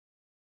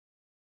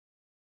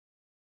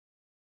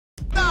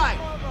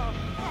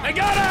I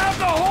gotta have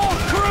the whole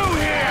crew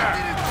here!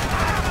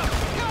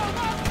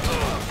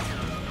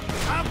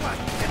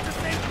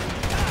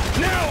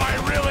 Now I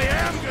really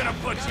am gonna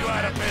put you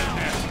out of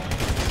business!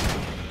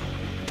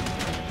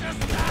 Just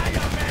die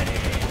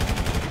already!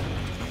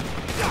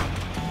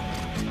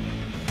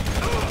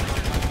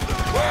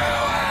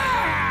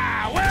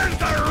 Where's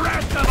the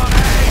rest of them,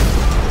 eh?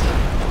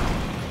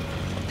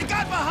 They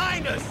got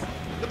behind us!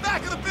 The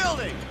back of the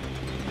building!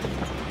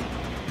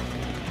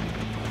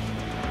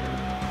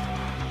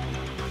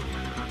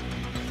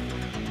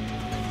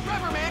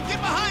 Trevor, man, get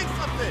behind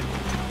something!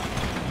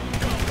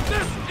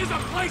 This is a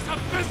place of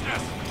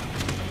business!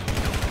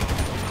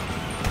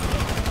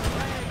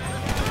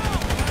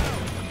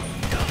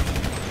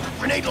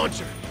 Grenade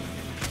launcher!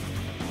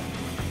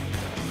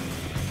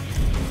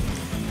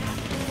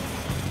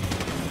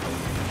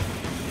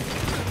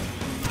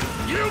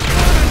 You gotta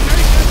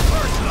make this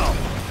personal!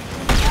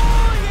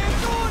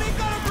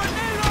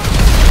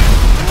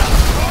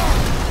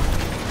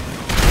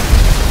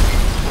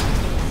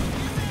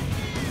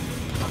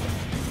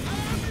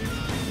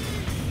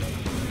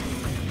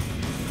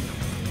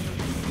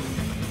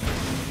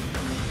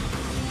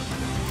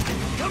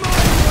 Come on,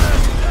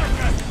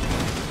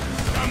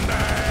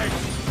 scumbag!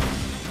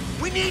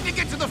 We need to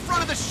get to the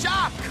front of the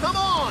shop! Come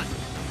on!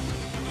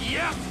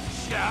 Yes,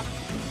 chef!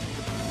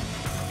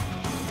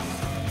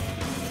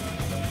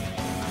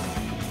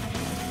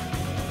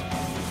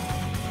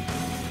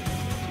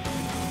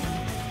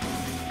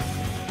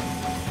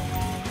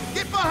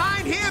 Get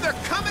behind here! They're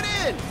coming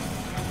in!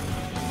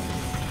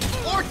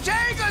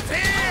 Ortega's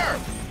here!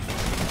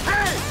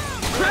 Hey!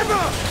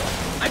 Trevor!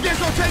 I guess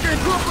Ortega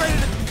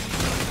Incorporated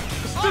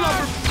is still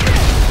over...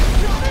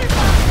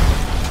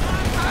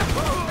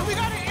 We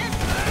got it in!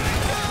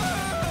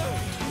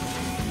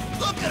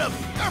 Look at them!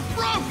 They're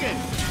broken!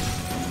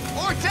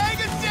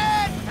 Ortega's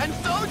dead! And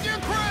so's your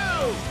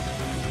crew!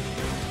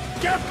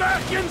 Get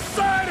back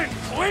inside and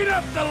clean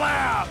up the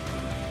lab!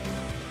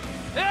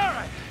 Yeah, all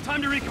right.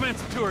 Time to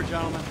recommence the tour,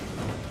 gentlemen.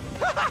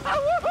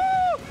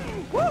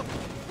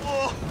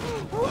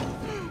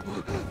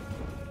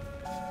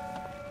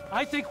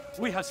 I think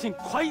we have seen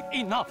quite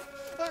enough.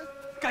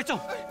 改正。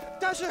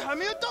但是还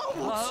没有到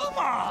五次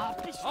嘛。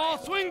 I'll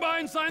swing by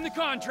and sign the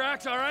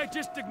contracts, all right?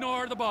 Just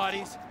ignore the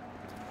bodies.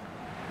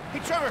 Hey,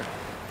 Trevor,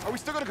 are we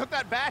still gonna cook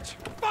that batch?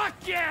 Fuck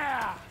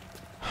yeah!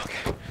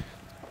 Okay.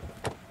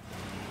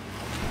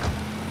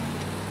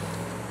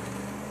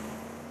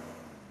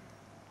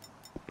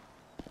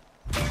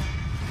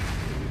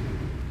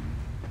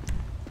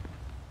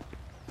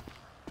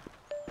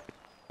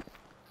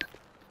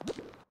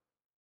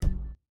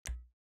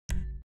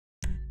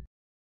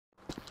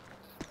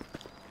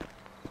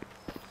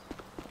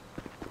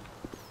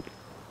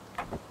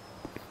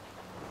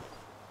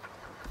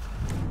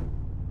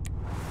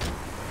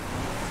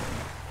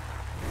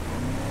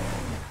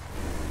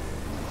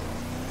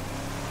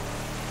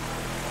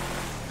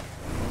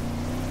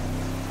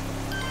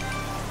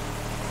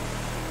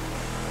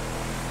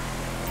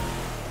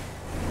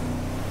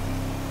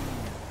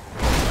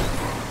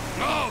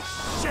 Oh,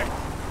 shit!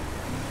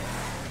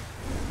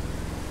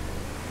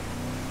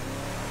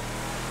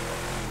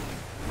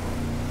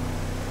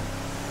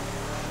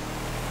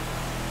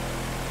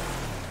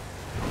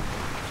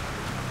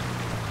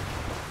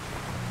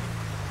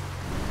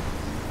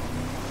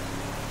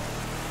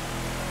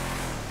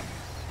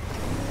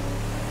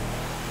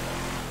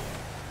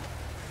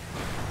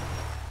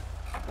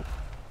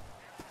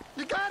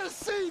 You gotta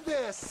see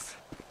this!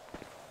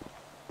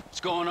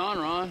 What's going on,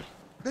 Ron?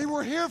 They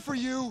were here for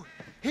you.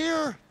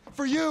 Here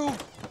for you.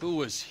 Who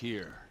was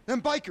here?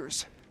 Them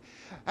bikers.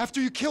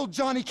 After you killed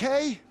Johnny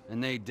K.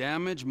 And they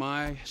damage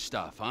my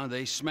stuff, huh?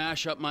 They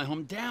smash up my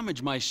home,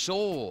 damage my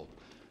soul.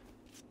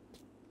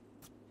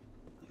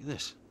 Look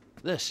at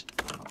this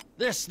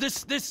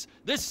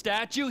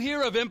statue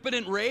here of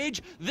impotent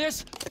rage,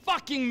 this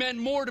fucking meant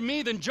more to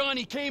me than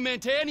Johnny K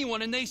meant to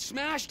anyone, and they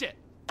smashed it.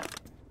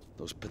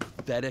 Those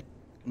pathetic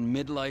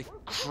midlife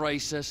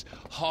crisis,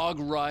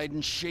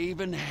 hog-riding,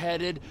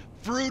 shaven-headed,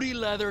 fruity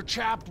leather,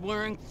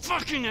 chapped-wearing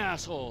fucking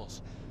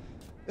assholes.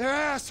 They're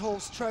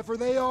assholes, Trevor.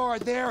 They are.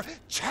 They're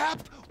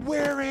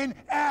chap-wearing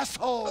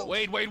assholes.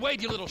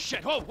 Wait, you little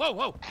shit.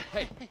 Whoa.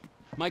 Hey,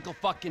 Michael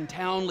fucking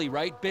Townley,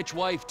 right? Bitch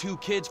wife, 2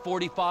 kids,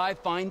 45,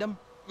 find him?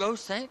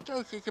 Los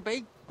Santos is a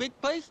big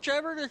place,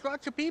 Trevor. There's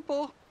lots of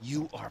people.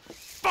 You are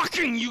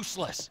fucking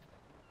useless!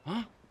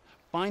 Huh?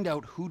 Find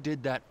out who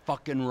did that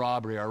fucking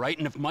robbery, all right?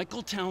 And if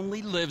Michael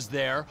Townley lives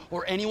there,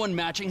 or anyone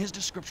matching his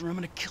description, I'm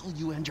gonna kill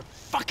you and your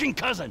fucking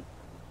cousin!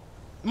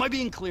 Am I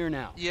being clear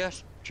now?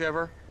 Yes,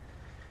 Trevor.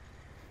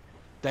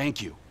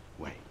 Thank you,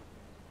 Wayne.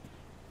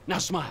 Now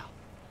smile.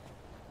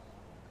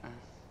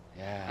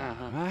 Yeah,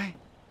 right?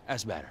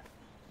 That's better.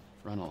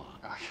 Run along.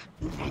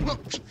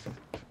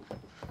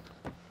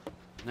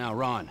 Now,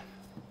 Ron,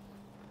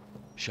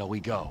 shall we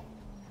go?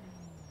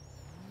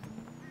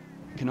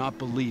 I cannot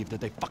believe that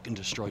they fucking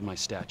destroyed my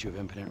statue of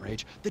impotent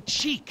rage. The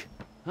cheek,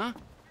 huh?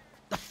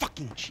 The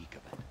fucking cheek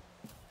of it.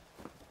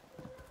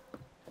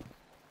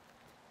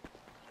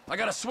 I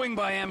gotta swing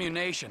by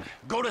ammunition.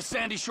 Go to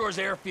Sandy Shores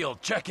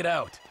Airfield, check it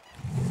out.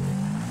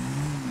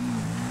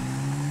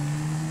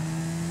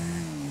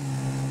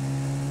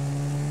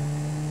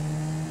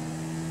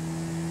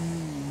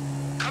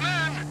 Come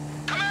in!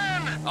 Come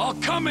in! I'll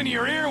come in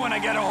your ear when I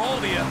get a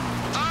hold of you.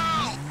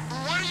 Oh!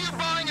 What are you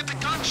buying at the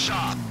gun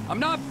shop? I'm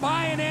not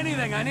buying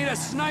anything. I need a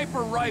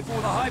sniper rifle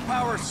with a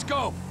high-power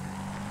scope.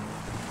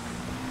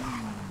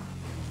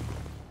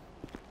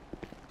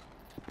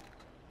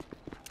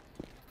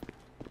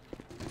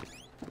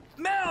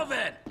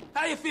 Melvin!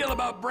 How you feel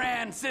about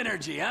brand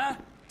synergy, huh?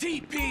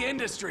 TP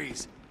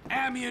Industries.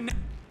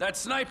 That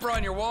sniper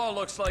on your wall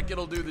looks like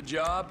it'll do the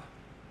job.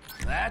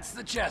 That's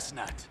the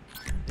chestnut.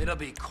 It'll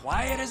be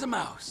quiet as a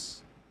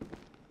mouse.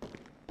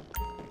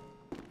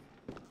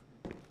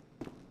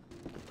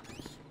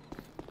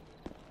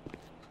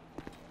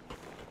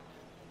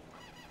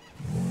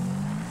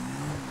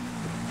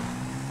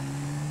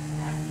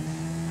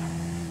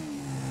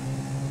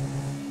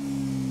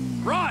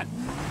 Run!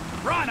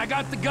 Run, I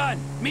got the gun.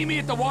 Meet me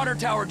at the water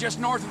tower just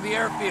north of the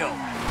airfield.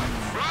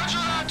 Roger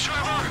that,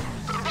 Trevor.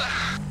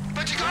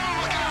 But you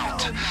gotta look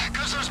out,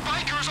 because there's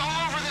bikers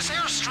all over this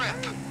airstrip.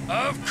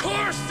 Of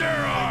course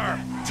there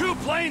are! 2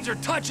 planes are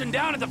touching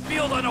down at the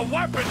field on a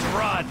weapons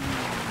run.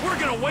 We're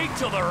gonna wait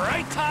till the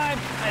right time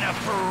and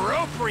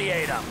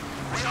appropriate them.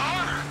 We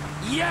are?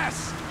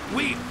 Yes,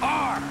 we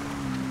are!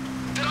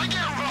 Did I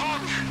get it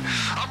wrong?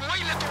 I'm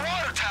waiting at the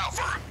water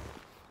tower.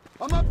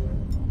 I'm up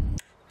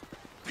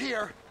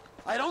here.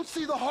 I don't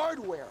see the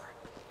hardware,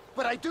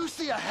 but I do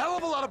see a hell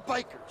of a lot of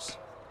bikers.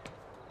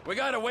 We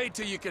gotta wait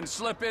till you can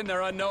slip in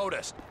there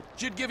unnoticed.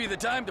 Should give you the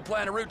time to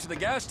plan a route to the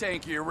gas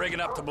tank you're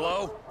rigging up to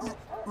blow.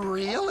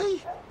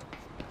 Really?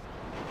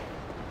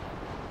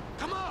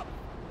 Come up!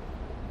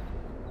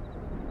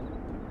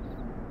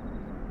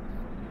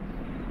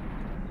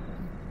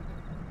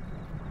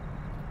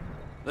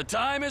 The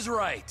time is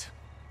right.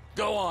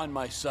 Go on,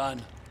 my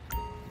son.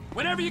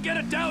 Whenever you get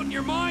a doubt in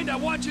your mind, I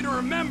want you to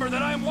remember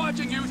that I'm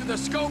watching you through the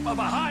scope of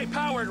a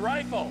high-powered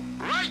rifle.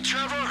 Right,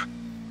 Trevor.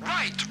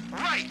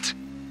 Right.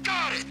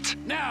 Got it.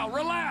 Now,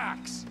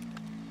 relax.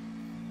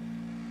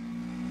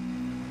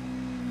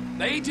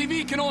 The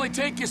ATV can only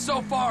take you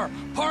so far.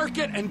 Park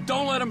it and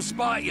don't let them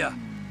spot you.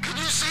 Can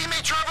you see me,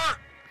 Trevor?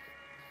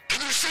 Can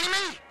you see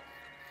me?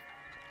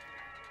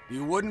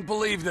 You wouldn't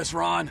believe this,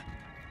 Ron.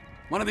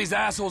 One of these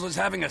assholes is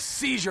having a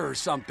seizure or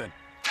something.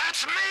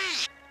 That's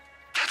me!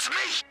 That's me!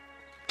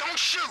 Don't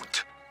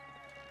shoot!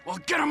 Well,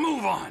 get a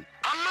move on.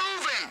 I'm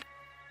moving!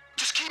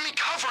 Just keep me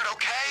covered,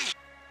 okay?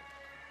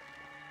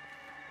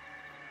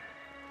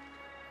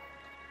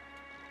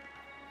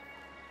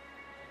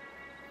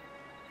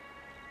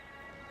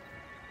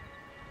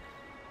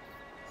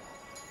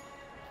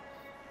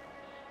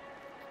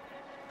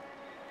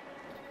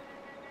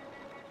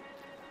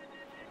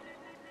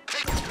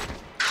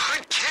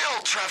 Good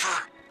kill,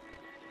 Trevor!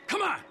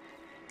 Come on,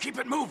 keep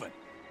it moving.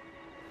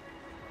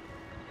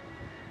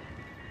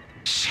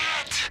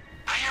 Shit!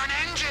 I hear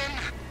an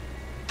engine!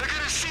 They're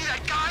gonna see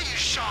that guy you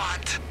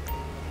shot!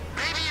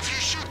 Maybe if you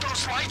shoot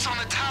those lights on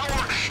the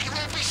tower, it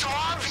won't be so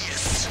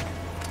obvious!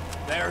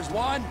 There's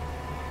one.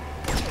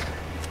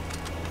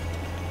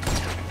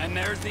 And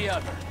there's the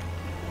other.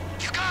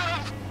 You got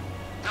him!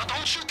 Now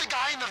don't shoot the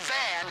guy in the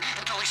van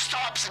until he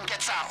stops and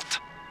gets out.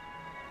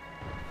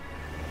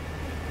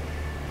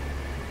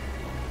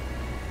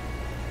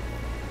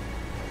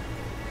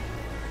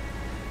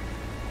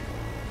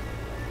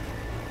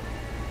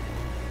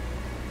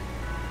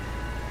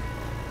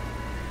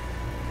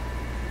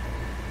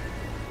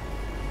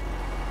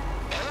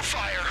 Hold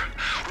fire.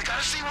 We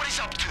gotta see what he's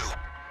up to.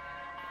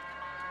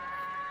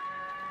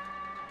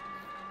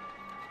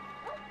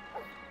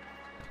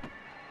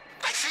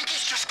 I think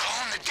he's just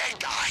calling the dead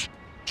guy.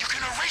 You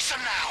can erase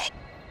him now.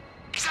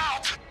 He's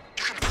out.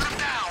 You can put him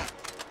down.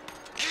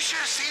 You should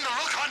have seen the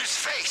look on his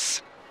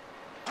face.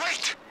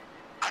 Wait!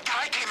 A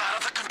guy came out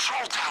of the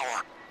control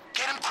tower.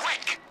 Get him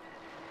quick.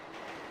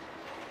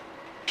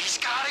 He's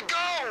gotta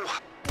go.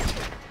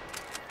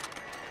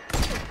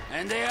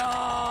 And they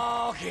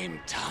all came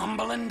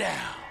tumbling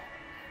down.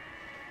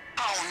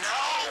 Oh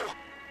no!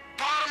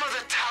 Bottom of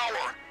the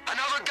tower.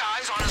 Another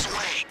guy's on his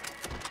way.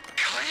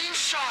 Clean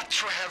shot,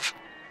 Trev.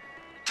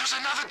 There's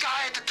another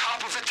guy at the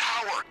top of the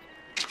tower.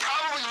 He's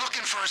probably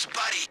looking for his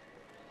buddy.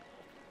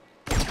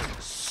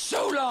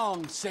 So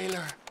long,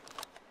 sailor.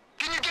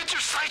 Can you get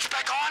your sights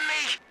back on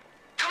me?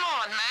 Come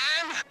on,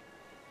 man!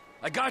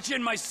 I got you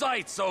in my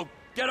sights, so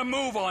get a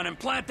move on and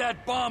plant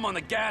that bomb on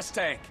the gas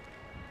tank.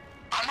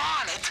 I'm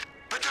on it,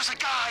 but there's a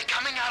guy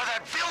coming out of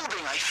that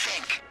building, I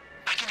think.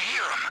 I can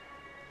hear him.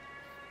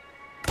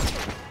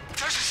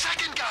 There's a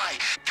second guy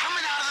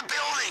coming out of the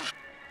building.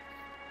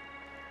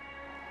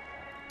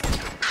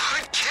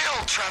 Good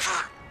kill,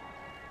 Trevor.